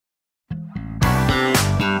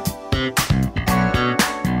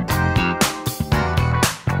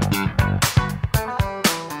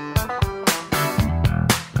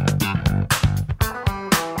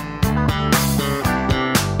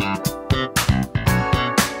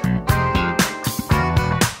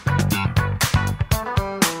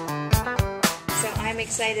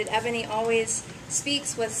excited. Eboni always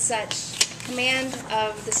speaks with such command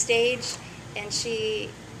of the stage, and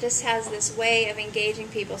she just has this way of engaging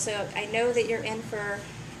people. So I know that you're in for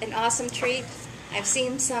an awesome treat. I've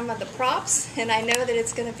seen some of the props, and I know that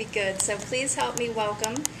it's going to be good. So please help me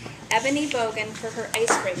welcome Eboni Bogan for her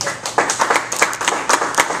Icebreaker.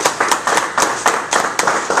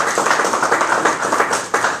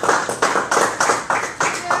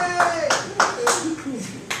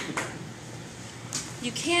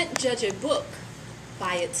 You can't judge a book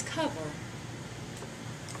by its cover.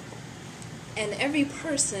 And every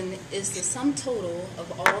person is the sum total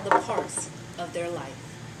of all the parts of their life.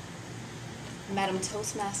 Madam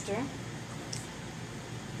Toastmaster,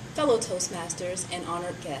 fellow Toastmasters, and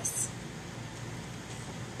honored guests.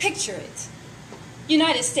 Picture it.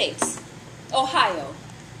 United States, Ohio,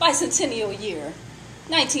 bicentennial year,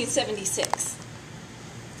 1976.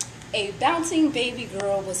 A bouncing baby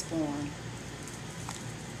girl was born.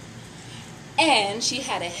 And she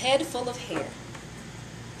had a head full of hair.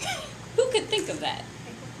 Who could think of that?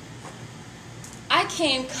 I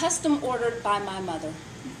came custom ordered by my mother.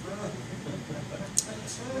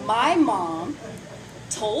 My mom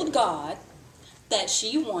told God that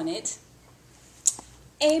she wanted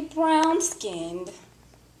a brown-skinned,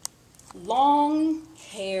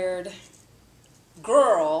 long-haired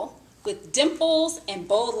girl with dimples and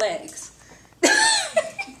bow legs.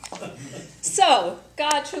 So,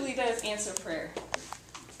 God truly does answer prayer.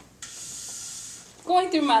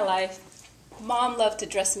 Going through my life, Mom loved to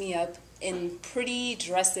dress me up in pretty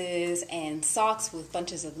dresses and socks with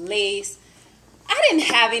bunches of lace. I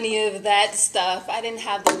didn't have any of that stuff. I didn't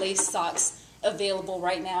have the lace socks available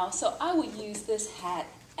right now, so I would use this hat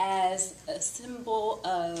as a symbol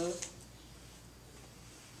of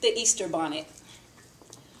the Easter bonnet.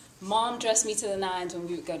 Mom dressed me to the nines when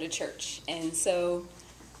we would go to church, and so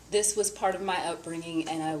this was part of my upbringing,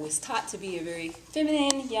 and I was taught to be a very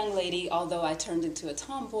feminine young lady, although I turned into a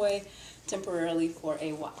tomboy temporarily for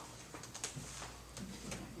a while.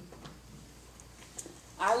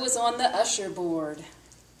 I was on the usher board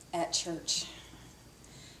at church,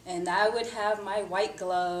 and I would have my white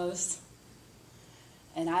gloves,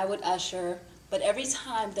 and I would usher, but every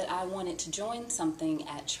time that I wanted to join something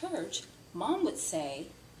at church, Mom would say,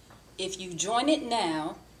 if you join it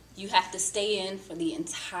now, you have to stay in for the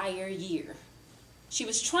entire year. She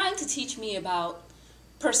was trying to teach me about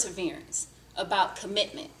perseverance, about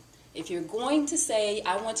commitment. If you're going to say,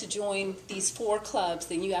 I want to join these 4 clubs,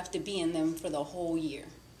 then you have to be in them for the whole year.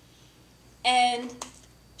 And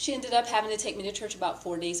she ended up having to take me to church about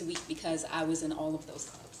 4 days a week because I was in all of those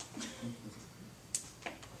clubs.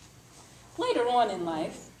 Later on in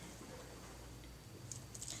life,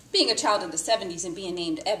 being a child of the 70s and being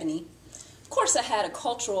named Eboni, of course I had a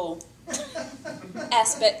cultural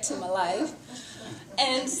aspect to my life.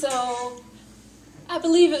 And so I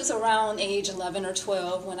believe it was around age 11 or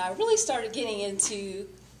 12 when I really started getting into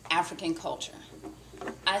African culture.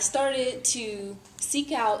 I started to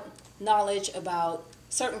seek out knowledge about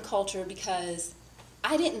certain culture because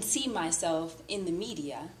I didn't see myself in the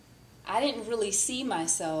media. I didn't really see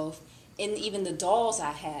myself in even the dolls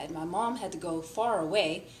I had. My mom had to go far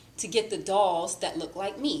away to get the dolls that looked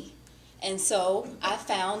like me. And so I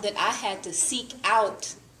found that I had to seek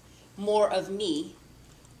out more of me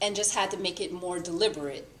and just had to make it more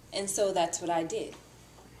deliberate. And so that's what I did.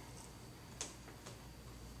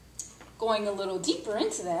 Going a little deeper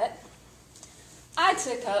into that, I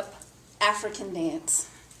took up African dance.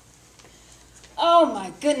 Oh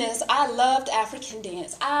my goodness, I loved African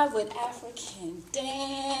dance. I would African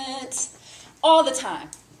dance all the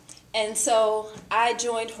time. And so I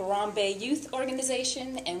joined Harambe Youth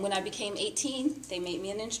Organization, and when I became 18, they made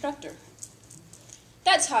me an instructor.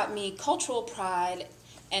 That taught me cultural pride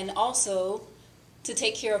and also to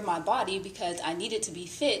take care of my body because I needed to be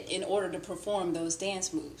fit in order to perform those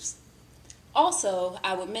dance moves. Also,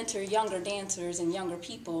 I would mentor younger dancers and younger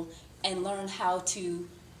people and learn how to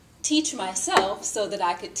teach myself so that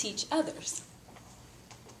I could teach others.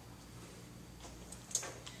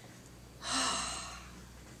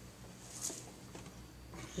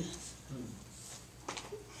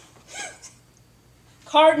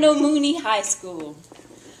 Cardinal Mooney High School.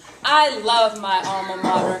 I love my alma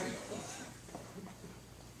mater.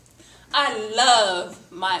 I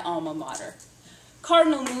love my alma mater.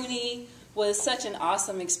 Cardinal Mooney was such an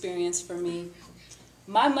awesome experience for me.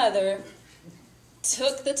 My mother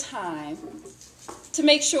took the time to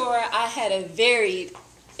make sure I had a varied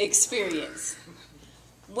experience.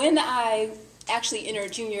 When I actually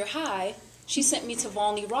entered junior high, she sent me to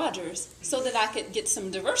Volney Rogers so that I could get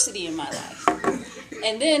some diversity in my life.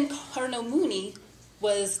 And then Cardinal Mooney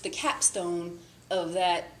was the capstone of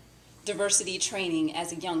that diversity training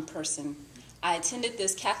as a young person. I attended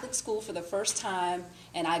this Catholic school for the first time,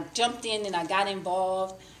 and I jumped in and I got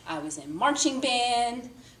involved. I was in marching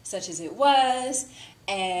band, such as it was,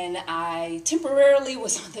 and I temporarily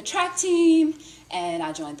was on the track team, and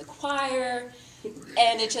I joined the choir,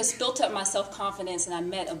 and it just built up my self-confidence, and I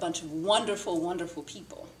met a bunch of wonderful, wonderful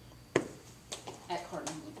people at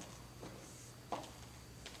Cardinal Mooney.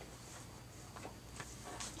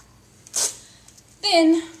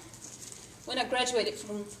 Then, when I graduated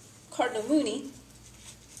from Cardinal Mooney,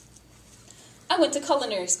 I went to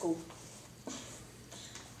culinary school.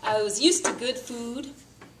 I was used to good food.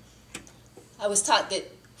 I was taught that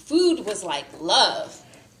food was like love.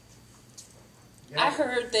 Yeah. I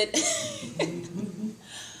heard that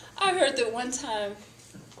one time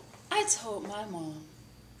I told my mom,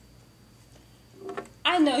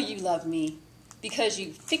 I know you love me because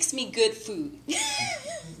you fix me good food.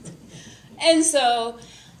 And so,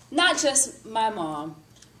 not just my mom,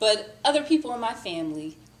 but other people in my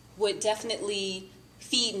family would definitely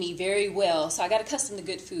feed me very well. So I got accustomed to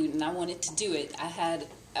good food, and I wanted to do it. I had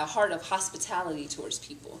a heart of hospitality towards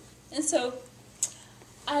people. And so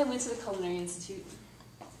I went to the Culinary Institute.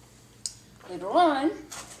 Later on,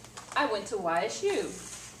 I went to YSU.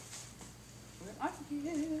 Where are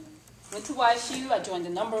you? Went to YSU. I joined a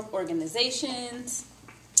number of organizations.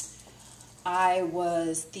 I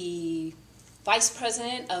was the vice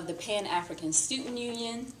president of the Pan-African Student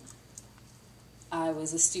Union. I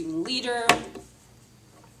was a student leader.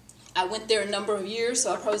 I went there a number of years,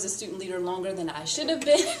 so I probably was a student leader longer than I should have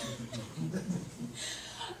been.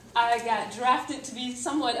 I got drafted to be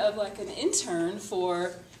somewhat of like an intern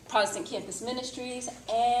for Protestant Campus Ministries,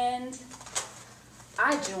 and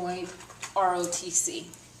I joined ROTC.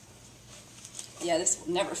 Yeah, this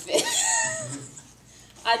will never fit.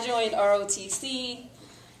 I joined ROTC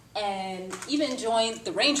and even joined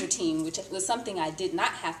the Ranger team, which was something I did not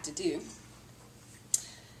have to do.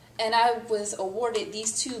 And I was awarded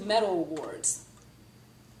these 2 medal awards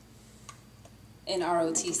in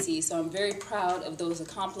ROTC, so I'm very proud of those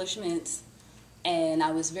accomplishments, and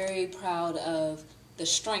I was very proud of the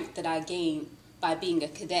strength that I gained by being a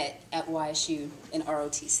cadet at YSU in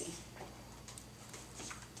ROTC.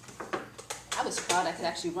 I was proud I could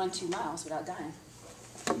actually run 2 miles without dying.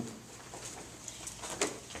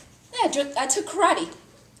 I took karate.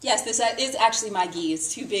 Yes, this is actually my gi.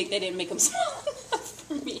 It's too big. They didn't make them small enough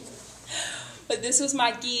for me. But this was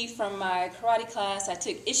my gi from my karate class. I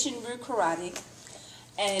took Ishinryu karate,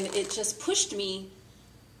 and it just pushed me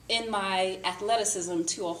in my athleticism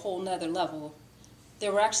to a whole nother level.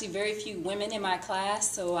 There were actually very few women in my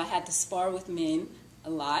class, so I had to spar with men a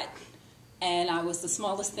lot. And I was the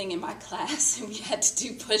smallest thing in my class, and we had to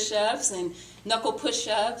do push-ups and knuckle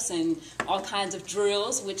push-ups and all kinds of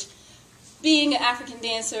drills, which, being an African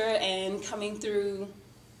dancer and coming through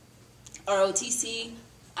ROTC,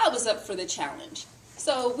 I was up for the challenge.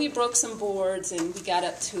 So we broke some boards, and we got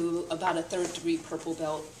up to about a 3rd degree purple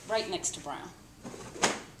belt, right next to brown.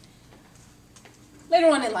 Later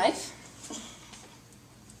on in life,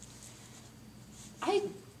 I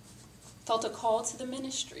felt a call to the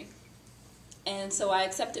ministry. And so I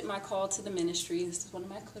accepted my call to the ministry. This is one of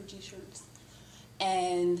my clergy shirts.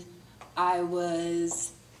 And I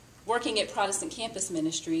was working at Protestant Campus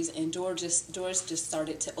Ministries, and doors just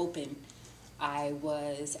started to open. I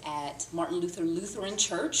was at Martin Luther Lutheran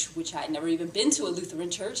Church, which I had never even been to a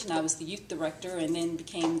Lutheran church, and I was the youth director and then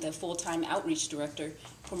became the full-time outreach director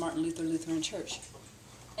for Martin Luther Lutheran Church.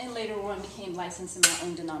 And later on became licensed in my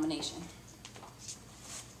own denomination.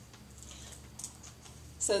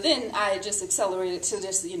 So then I just accelerated to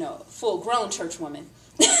just, full-grown church woman.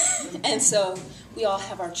 And so we all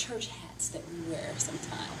have our church hats that we wear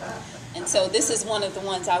sometimes. And so this is one of the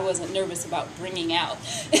ones I wasn't nervous about bringing out.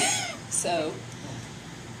 So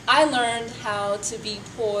I learned how to be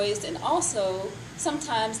poised, and also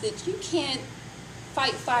sometimes that you can't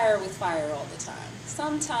fight fire with fire all the time.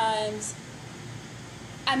 Sometimes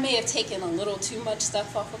I may have taken a little too much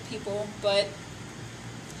stuff off of people, but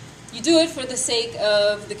you do it for the sake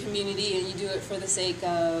of the community, and you do it for the sake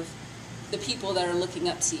of the people that are looking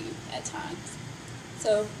up to you at times.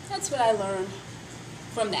 So that's what I learned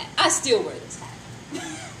from that. I still wear this hat.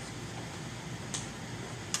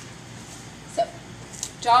 So,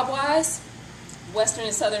 job-wise, Western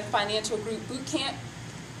and Southern Financial Group Boot Camp,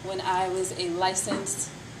 when I was a licensed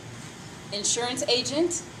insurance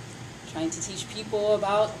agent, trying to teach people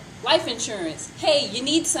about life insurance. Hey, you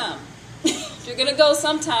need some. You're going to go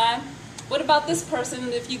sometime. What about this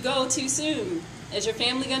person if you go too soon? Is your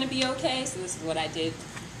family going to be okay? So this is what I did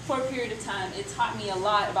for a period of time. It taught me a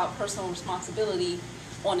lot about personal responsibility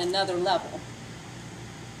on another level.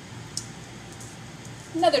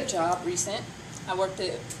 Another job recent, I worked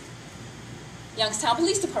at Youngstown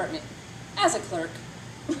Police Department as a clerk.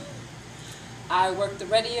 I worked the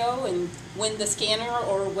radio, and when the scanner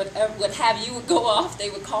or whatever, what have you would go off, they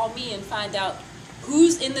would call me and find out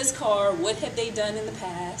who's in this car, what have they done in the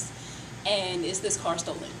past, and is this car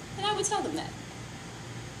stolen? And I would tell them that.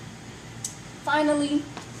 Finally,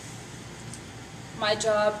 my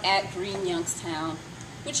job at Green Youngstown,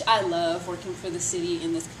 which I love working for the city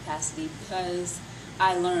in this capacity because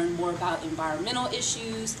I learn more about environmental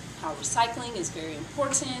issues, how recycling is very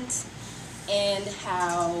important, and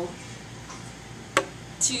how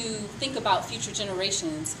to think about future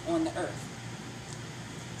generations on the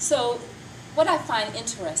earth. So what I find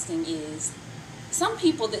interesting is some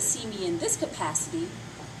people that see me in this capacity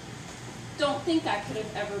don't think I could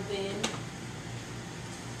have ever been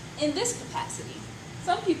in this capacity.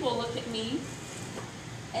 Some people look at me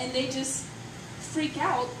and they just freak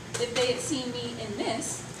out if they had seen me in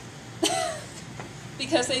this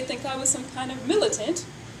because they think I was some kind of militant,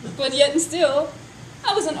 but yet and still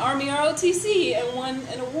I was an Army ROTC and won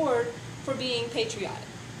an award for being patriotic.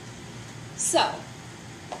 So,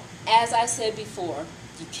 as I said before,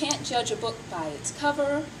 you can't judge a book by its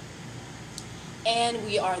cover, and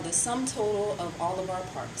we are the sum total of all of our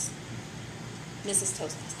parts. Mrs.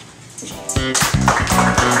 Toastmaster.